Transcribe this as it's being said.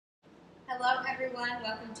Hello everyone,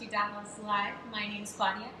 welcome to Dodles Live. My name is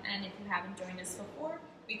Claudia, and if you haven't joined us before,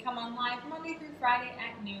 we come on live Monday through Friday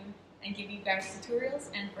at noon and give you guys tutorials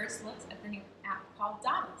and first looks at the new app called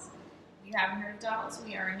Dodles. If you haven't heard of Dodles,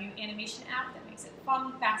 we are a new animation app that makes it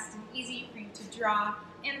fun, fast, and easy for you to draw,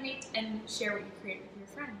 animate, and share what you create with your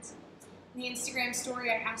friends. In the Instagram story,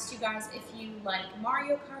 I asked you guys if you like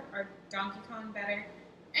Mario Kart or Donkey Kong better,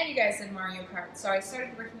 and you guys said Mario Kart, so I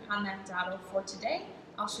started working on that Dodle for today.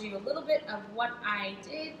 I'll show you a little bit of what I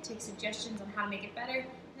did, take suggestions on how to make it better,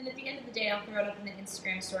 and at the end of the day I'll throw it up in the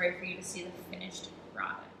Instagram story for you to see the finished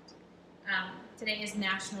product. Today is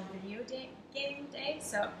National Video Game Day,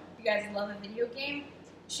 so if you guys love a video game,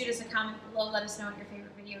 shoot us a comment below, let us know what your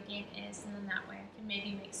favorite video game is, and then that way I can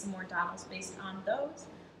maybe make some more Dodles based on those.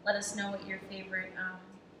 Let us know what your favorite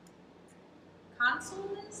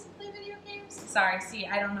console is to play video games. Sorry, see,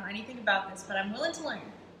 I don't know anything about this, but I'm willing to learn.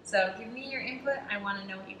 So give me your input. I want to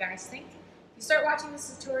know what you guys think. If you start watching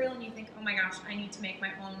this tutorial and you think, oh my gosh, I need to make my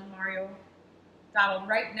own Mario Dodle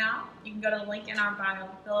right now, you can go to the link in our bio,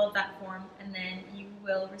 fill out that form, and then you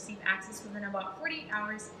will receive access within about 48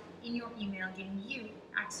 hours in your email, giving you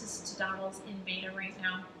access to Dodles in beta right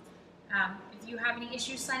now. If you have any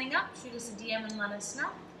issues signing up, shoot us a DM and let us know.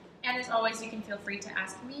 And as always, you can feel free to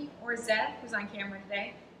ask me or Zed, who's on camera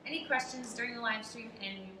today, any questions during the live stream,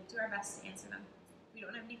 and we will do our best to answer them. If we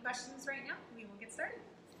don't have any questions right now, we will get started.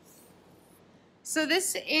 So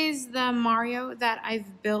this is the Mario that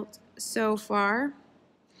I've built so far.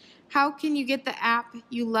 How can you get the app?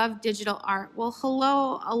 You love digital art. Well,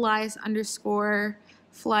 hello, Elias_Fleisch.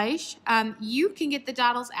 You can get the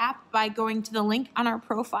Dodles app by going to the link on our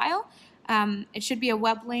profile. It should be a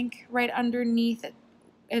web link right underneath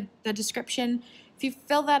the description. If you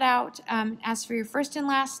fill that out, ask for your first and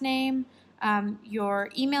last name, your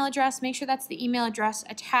email address. Make sure that's the email address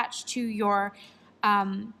attached to your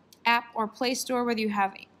app or Play Store, whether you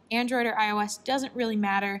have Android or iOS, doesn't really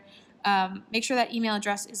matter. Make sure that email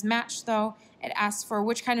address is matched though. It asks for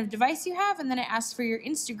which kind of device you have, and then it asks for your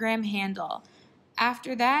Instagram handle.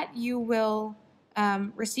 After that, you will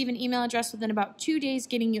receive an email address within about 2 days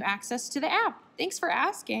getting you access to the app. Thanks for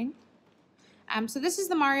asking. So this is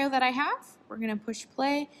the Mario that I have. We're going to push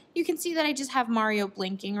play. You can see that I just have Mario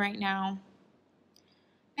blinking right now.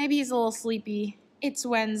 Maybe he's a little sleepy. It's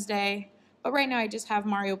Wednesday. But right now I just have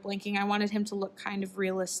Mario blinking. I wanted him to look kind of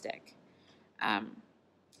realistic.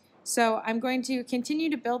 So I'm going to continue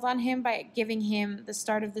to build on him by giving him the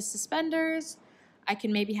start of the suspenders. I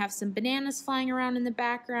can maybe have some bananas flying around in the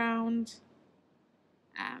background.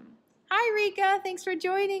 Hi Rika, thanks for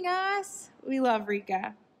joining us. We love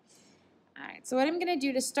Rika. Alright, so what I'm going to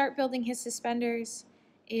do to start building his suspenders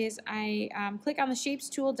is I click on the Shapes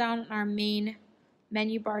tool down in our main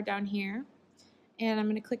menu bar down here, and I'm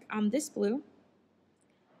going to click on this blue.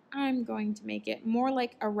 I'm going to make it more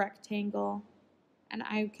like a rectangle, and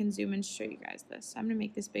I can zoom and show you guys this. I'm going to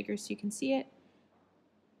make this bigger so you can see it,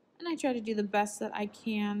 and I try to do the best that I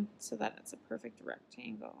can so that it's a perfect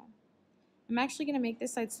rectangle. I'm actually going to make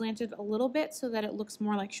this side slanted a little bit so that it looks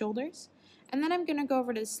more like shoulders. And then I'm going to go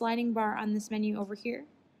over to the sliding bar on this menu over here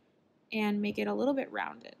and make it a little bit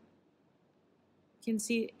rounded. You can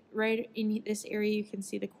see right in this area, you can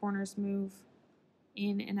see the corners move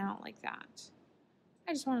in and out like that.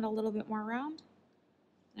 I just want it a little bit more round.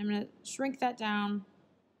 I'm going to shrink that down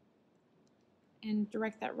and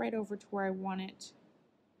direct that right over to where I want it,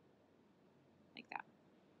 like that.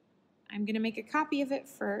 I'm going to make a copy of it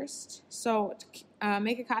first. So to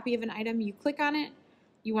make a copy of an item, you click on it.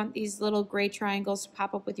 You want these little gray triangles to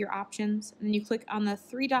pop up with your options, and then you click on the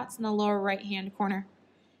 3 dots in the lower right hand corner,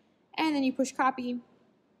 and then you push copy.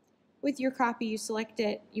 With your copy, you select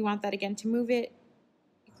it. You want that again to move it.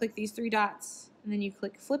 You click these 3 dots, and then you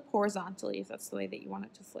click flip horizontally if that's the way that you want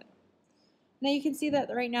it to flip. Now you can see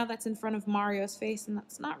that right now that's in front of Mario's face, and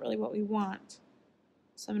that's not really what we want.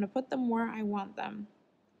 So I'm going to put them where I want them,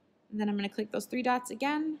 and then I'm going to click those 3 dots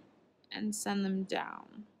again and send them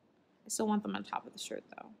down. I still want them on top of the shirt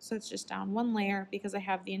though, so it's just down 1 layer because I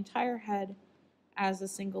have the entire head as a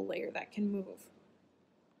single layer that can move.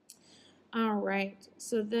 Alright,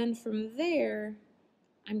 so then from there,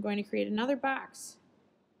 I'm going to create another box.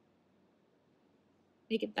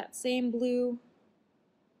 Make it that same blue,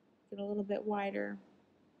 get a little bit wider.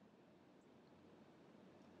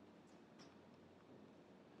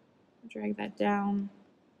 Drag that down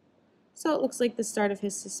so it looks like the start of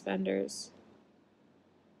his suspenders.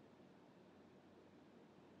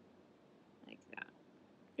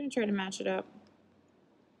 I'm going to try to match it up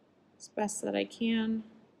as best that I can,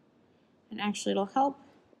 and actually it'll help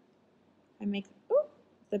if I make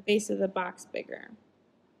the base of the box bigger.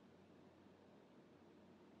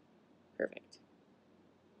 Perfect.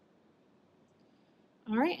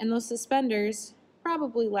 All right, and those suspenders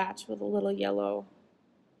probably latch with a little yellow,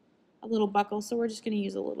 a little buckle, so we're just going to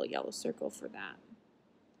use a little yellow circle for that.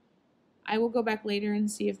 I will go back later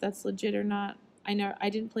and see if that's legit or not. I know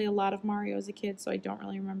I didn't play a lot of Mario as a kid, so I don't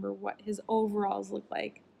really remember what his overalls look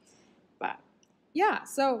like. But yeah,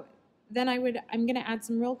 so then I'm going to add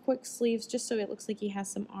some real quick sleeves just so it looks like he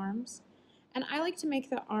has some arms. And I like to make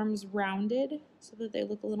the arms rounded so that they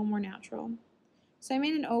look a little more natural. So I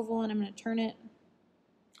made an oval and I'm going to turn it.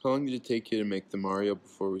 How long did it take you to make the Mario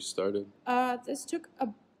before we started? This took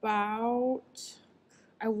about,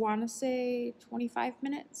 I want to say 25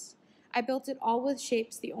 minutes. I built it all with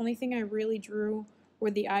shapes. The only thing I really drew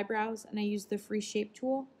were the eyebrows, and I used the free shape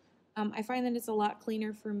tool. I find that it's a lot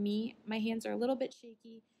cleaner for me. My hands are a little bit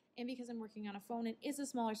shaky, and because I'm working on a phone, it is a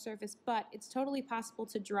smaller surface, but it's totally possible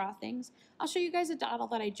to draw things. I'll show you guys a dodl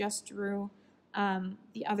that I just drew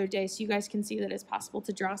the other day so you guys can see that it's possible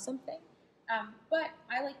to draw something. But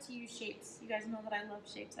I like to use shapes. You guys know that I love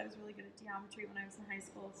shapes. I was really good at geometry when I was in high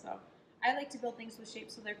school, so I like to build things with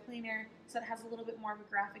shapes so they're cleaner, so it has a little bit more of a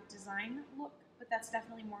graphic design look, but that's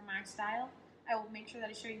definitely more my style. I will make sure that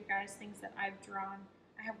I show you guys things that I've drawn.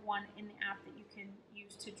 I have one in the app that you can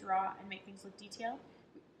use to draw and make things look detailed.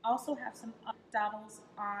 We also have some dodls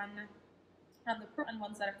on the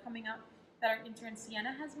ones that are coming up that our intern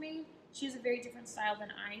Sienna has made. She has a very different style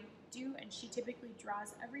than I do, and she typically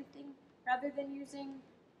draws everything rather than using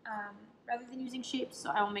shapes.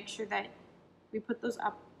 So I will make sure that we put those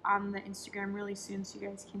up on the Instagram really soon so you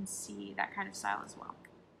guys can see that kind of style as well.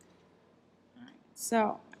 All right,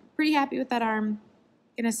 so I'm pretty happy with that arm.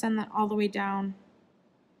 Gonna send that all the way down.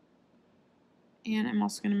 And I'm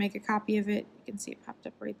also gonna make a copy of it. You can see it popped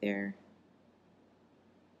up right there.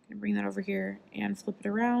 Gonna bring that over here and flip it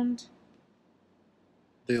around.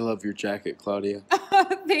 They love your jacket, Claudia.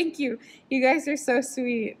 Thank you. You guys are so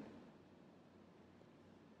sweet.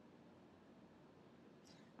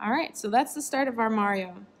 All right, so that's the start of our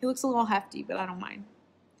Mario. He looks a little hefty, but I don't mind.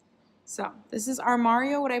 So this is our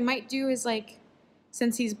Mario. What I might do is, like,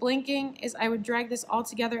 since he's blinking, is I would drag this all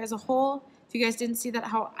together as a whole. If you guys didn't see that,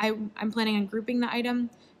 how I'm planning on grouping the item.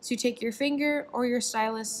 So you take your finger or your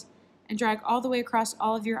stylus and drag all the way across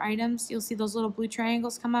all of your items. You'll see those little blue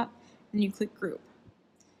triangles come up, and you click group.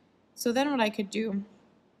 So then what I could do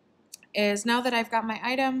is, now that I've got my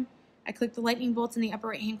item, I click the lightning bolt in the upper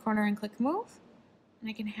right hand corner and click move. And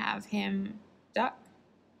I can have him duck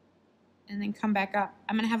and then come back up.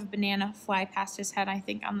 I'm going to have a banana fly past his head, I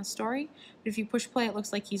think, on the story. But if you push play, it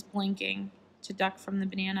looks like he's blinking to duck from the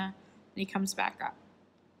banana, and he comes back up.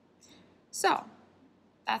 So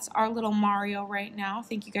that's our little Mario right now.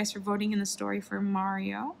 Thank you guys for voting in the story for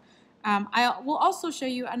Mario. I will also show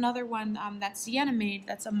you another one that Sienna made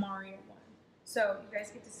that's a Mario one. So you guys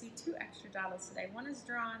get to see two extra dodls today. One is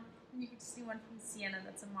drawn, and you get to see one from Sienna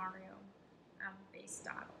that's a Mario based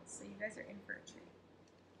dodl. So you guys are in for a treat.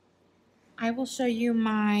 I will show you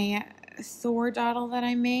my Thor dodl that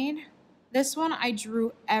I made. This one I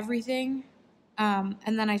drew everything, and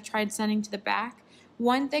then I tried sending to the back.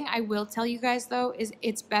 One thing I will tell you guys though is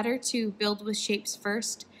it's better to build with shapes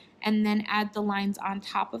first and then add the lines on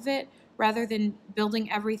top of it, rather than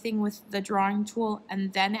building everything with the drawing tool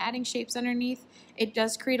and then adding shapes underneath. It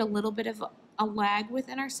does create a little bit of a lag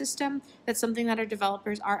within our system. That's something that our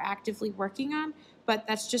developers are actively working on, but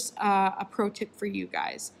that's just a pro tip for you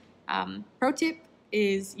guys. Pro tip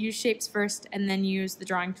is use shapes first and then use the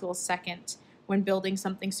drawing tool second when building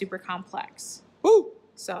something super complex. Woo!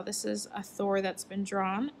 So this is a Thor that's been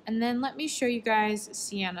drawn. And then let me show you guys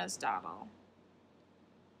Sienna's dodl.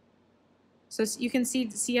 So you can see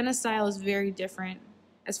Sienna's style is very different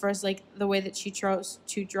as far as like the way that she chose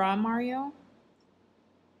to draw Mario.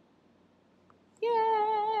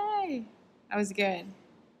 Yay! That was good.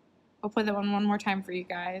 I'll play that one more time for you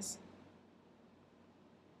guys.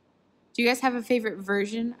 Do you guys have a favorite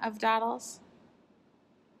version of dodls?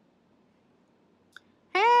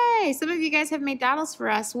 Hey, some of you guys have made dodls for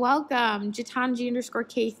us. Welcome,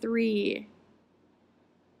 Jitanji_K3.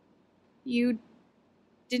 You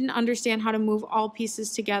didn't understand how to move all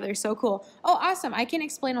pieces together. So cool. Oh, awesome. I can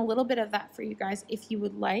explain a little bit of that for you guys if you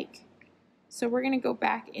would like. So we're going to go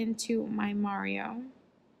back into my Mario.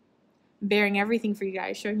 Bearing everything for you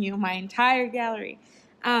guys, showing you my entire gallery.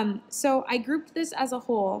 So I grouped this as a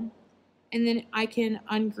whole, and then I can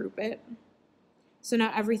ungroup it. So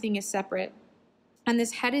now everything is separate. And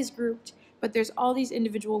this head is grouped, but there's all these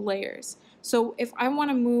individual layers. So if I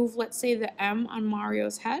want to move, let's say, the M on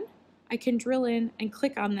Mario's head, I can drill in and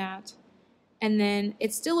click on that. And then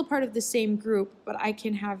it's still a part of the same group, but I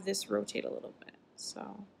can have this rotate a little bit.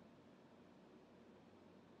 So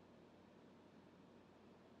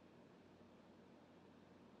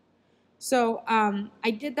So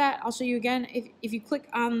I did that. I'll show you again. If you click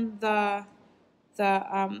on the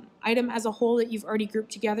item as a whole that you've already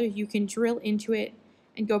grouped together, you can drill into it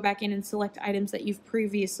and go back in and select items that you've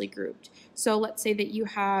previously grouped. So let's say that you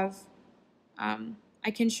have,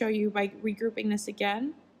 I can show you by regrouping this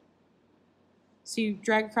again. So you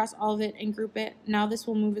drag across all of it and group it. Now this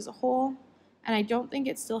will move as a whole, and I don't think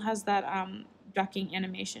it still has that ducking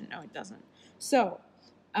animation. No, it doesn't. So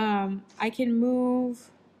I can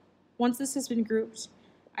move, once this has been grouped,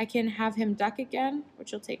 I can have him duck again,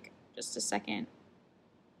 which will take just a second.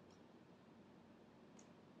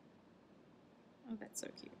 Oh, that's so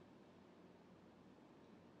cute.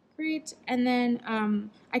 Great. And then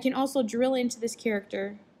I can also drill into this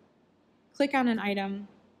character, click on an item,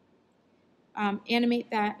 animate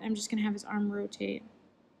that. I'm just going to have his arm rotate.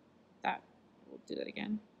 That. We'll do that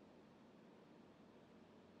again.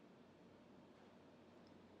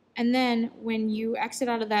 And then when you exit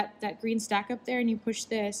out of that green stack up there and you push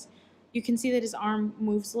this, you can see that his arm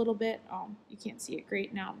moves a little bit. Oh, you can't see it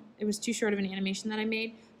great now. It was too short of an animation that I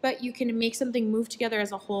made. But you can make something move together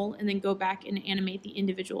as a whole and then go back and animate the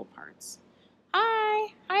individual parts.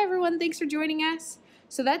 Hi everyone, thanks for joining us.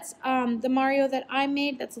 So that's the Mario that I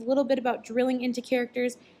made. That's a little bit about drilling into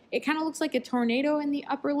characters. It kind of looks like a tornado in the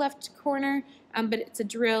upper left corner, but it's a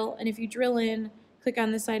drill. And if you drill in, click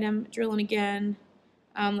on this item, drill in again.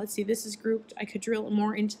 Let's see, this is grouped. I could drill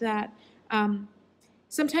more into that.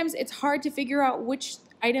 Sometimes it's hard to figure out which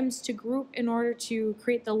items to group in order to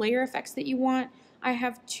create the layer effects that you want. I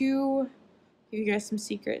have two, give you guys some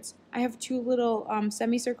secrets. I have two little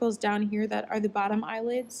semicircles down here that are the bottom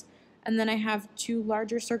eyelids, and then I have two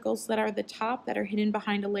larger circles that are the top that are hidden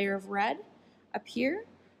behind a layer of red up here.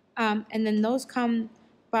 And then those come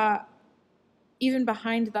even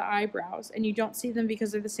behind the eyebrows, and you don't see them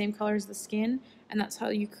because they're the same color as the skin, and that's how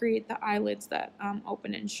you create the eyelids that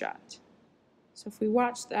open and shut. So if we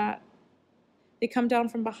watch that, they come down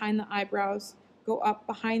from behind the eyebrows, go up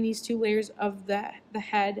behind these two layers of the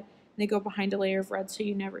head, and they go behind a layer of red so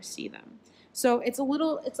you never see them. So it's a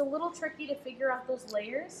little tricky to figure out those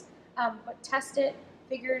layers, but test it,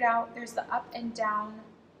 figure it out. There's the up and down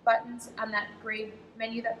buttons on that gray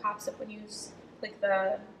menu that pops up when you click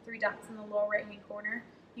the three dots in the lower right hand corner.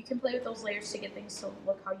 You can play with those layers to get things to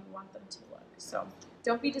look how you want them to look. So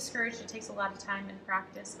don't be discouraged. It takes a lot of time and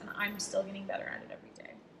practice, and I'm still getting better at it every day.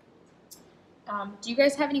 Do you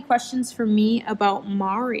guys have any questions for me about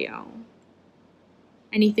Mario?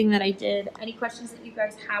 Anything that I did? Any questions that you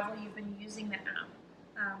guys have while you've been using the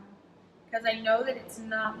app? Because I know that it's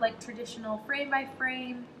not like traditional frame by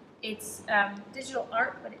frame. It's digital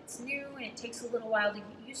art, but it's new and it takes a little while to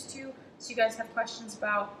get used to. So you guys have questions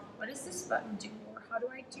about, what does this button do? Or how do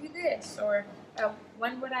I do this? Or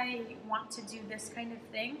when would I want to do this kind of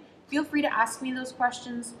thing? Feel free to ask me those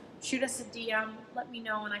questions. Shoot us a DM. Let me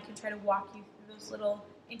know, and I can try to walk you through those little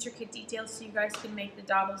intricate details so you guys can make the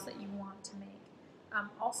dodles that you want to make.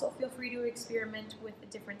 Also, feel free to experiment with the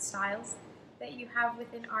different styles that you have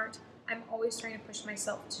within art. I'm always trying to push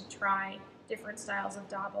myself to try different styles of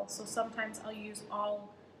dodle. So sometimes I'll use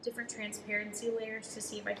all different transparency layers to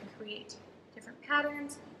see if I can create different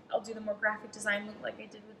patterns. I'll do the more graphic design look like I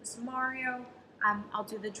did with this Mario. I'll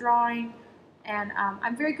do the drawing. And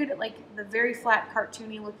I'm very good at like the very flat,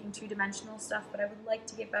 cartoony looking two-dimensional stuff, but I would like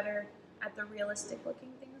to get better at the realistic looking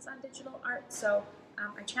things on digital art. So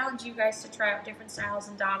I challenge you guys to try out different styles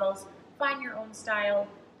and dodles, find your own style,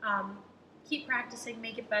 keep practicing,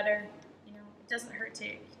 make it better. You know, it doesn't hurt to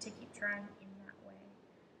keep trying in that way.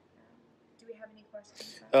 Do we have any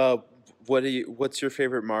questions? What's your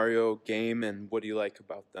favorite Mario game, and what do you like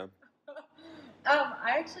about them?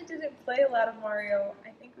 I actually didn't play a lot of Mario. I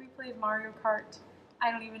think we played Mario Kart.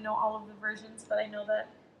 I don't even know all of the versions, but I know that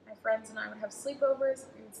my friends and I would have sleepovers.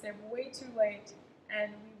 We would stay up way too late,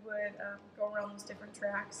 and we would go around those different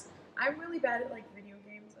tracks. I'm really bad at like video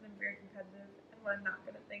games, and I'm very competitive. And when I'm not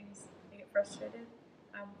good at things, I get frustrated,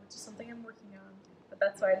 which is something I'm working on. But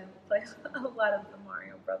that's why I didn't play a lot of the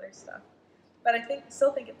Mario Brothers stuff. But I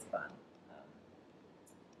still think it's fun.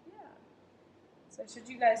 So I showed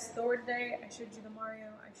you guys Thor today, I showed you the Mario,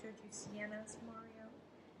 I showed you Sienna's Mario.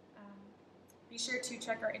 Be sure to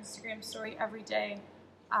check our Instagram story every day,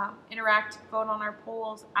 interact, vote on our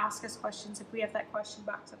polls, ask us questions if we have that question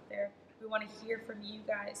box up there. We want to hear from you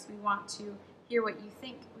guys. We want to hear what you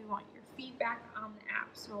think. We want your feedback on the app,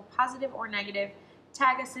 so positive or negative.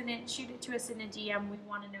 Tag us in it, shoot it to us in a DM. We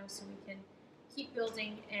want to know so we can keep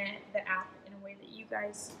building the app in a way that you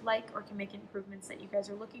guys like or can make improvements that you guys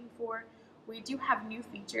are looking for. We do have new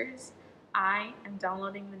features. I am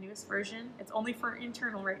downloading the newest version. It's only for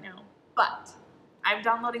internal right now, but I'm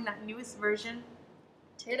downloading that newest version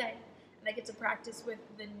today, and I get to practice with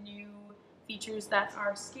the new features that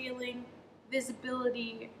are scaling,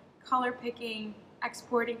 visibility, color picking,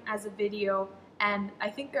 exporting as a video, and I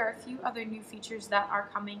think there are a few other new features that are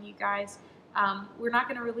coming, you guys. We're not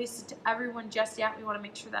going to release it to everyone just yet. We want to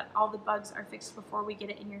make sure that all the bugs are fixed before we get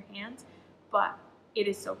it in your hands, but it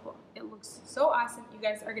is so cool. It looks so awesome. You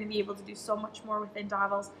guys are going to be able to do so much more within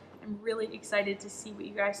Dodles. I'm really excited to see what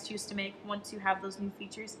you guys choose to make once you have those new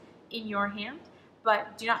features in your hand.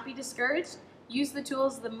 But do not be discouraged. Use the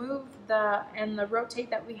tools, the move, and the rotate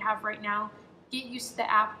that we have right now. Get used to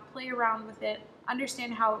the app, play around with it,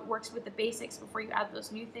 understand how it works with the basics before you add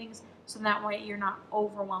those new things, so that way you're not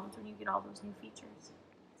overwhelmed when you get all those new features.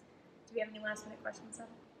 Do we have any last minute questions,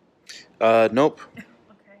 Seth? Nope.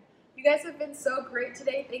 Okay. You guys have been so great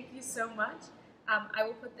today. Thank you so much. I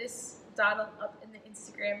will put this Dodle up in the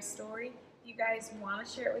Instagram story. If you guys want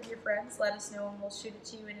to share it with your friends, let us know and we'll shoot it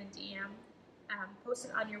to you in a DM. Post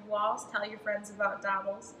it on your walls. Tell your friends about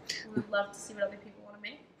Dodles. We would love to see what other people want to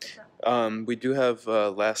make. What's up? We do have a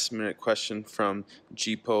last minute question from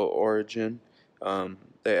GPO Origin.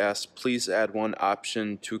 They asked, please add one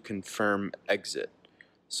option to confirm exit.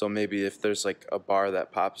 So maybe if there's like a bar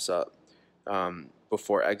that pops up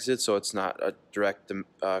before exit, so it's not a direct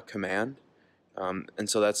command. And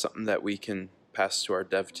so that's something that we can pass to our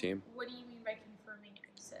dev team. What do you mean by confirming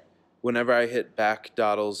exit? Whenever I hit back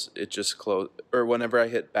Dodles, it just whenever I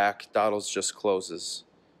hit back, Dodles just closes.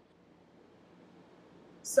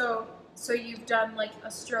 So you've done like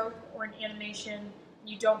a stroke or an animation,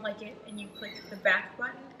 you don't like it, and you click the back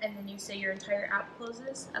button, and then you say your entire app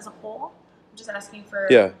closes as a whole? I'm just asking for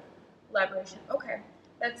elaboration. Okay,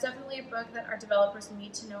 that's definitely a bug that our developers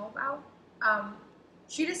need to know about.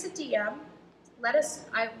 Shoot us a DM. Let us.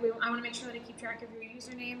 I want to make sure that I keep track of your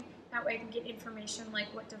username. That way I can get information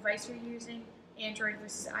like what device you're using, Android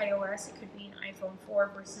versus iOS. It could be an iPhone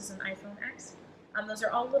 4 versus an iPhone X. Those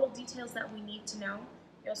are all little details that we need to know.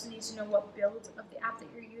 You also need to know what build of the app that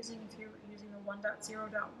you're using, if you're using the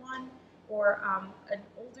 1.0.1 or an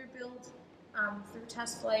older build through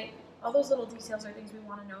test flight. All those little details are things we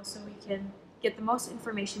want to know so we can get the most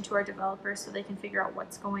information to our developers so they can figure out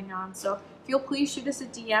what's going on. So if you'll please shoot us a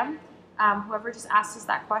DM, whoever just asked us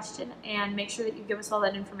that question, and make sure that you give us all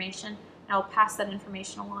that information, and I'll pass that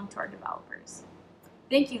information along to our developers.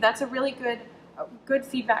 Thank you. That's a really good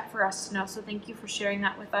feedback for us to know, so thank you for sharing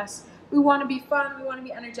that with us. We want to be fun, we want to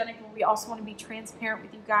be energetic, but we also want to be transparent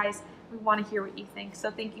with you guys. We want to hear what you think,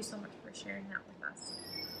 so thank you so much for sharing that with us.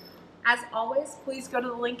 As always, please go to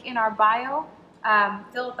the link in our bio,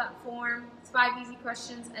 fill out that form. It's 5 easy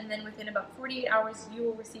questions, and then within about 48 hours, you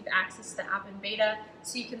will receive access to the app in beta,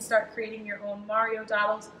 so you can start creating your own Mario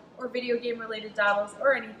Dodles or video game-related Dodles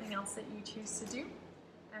or anything else that you choose to do.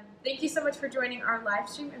 Thank you so much for joining our live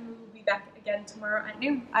stream, and we will be back again tomorrow at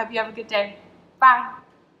noon. I hope you have a good day. Bye.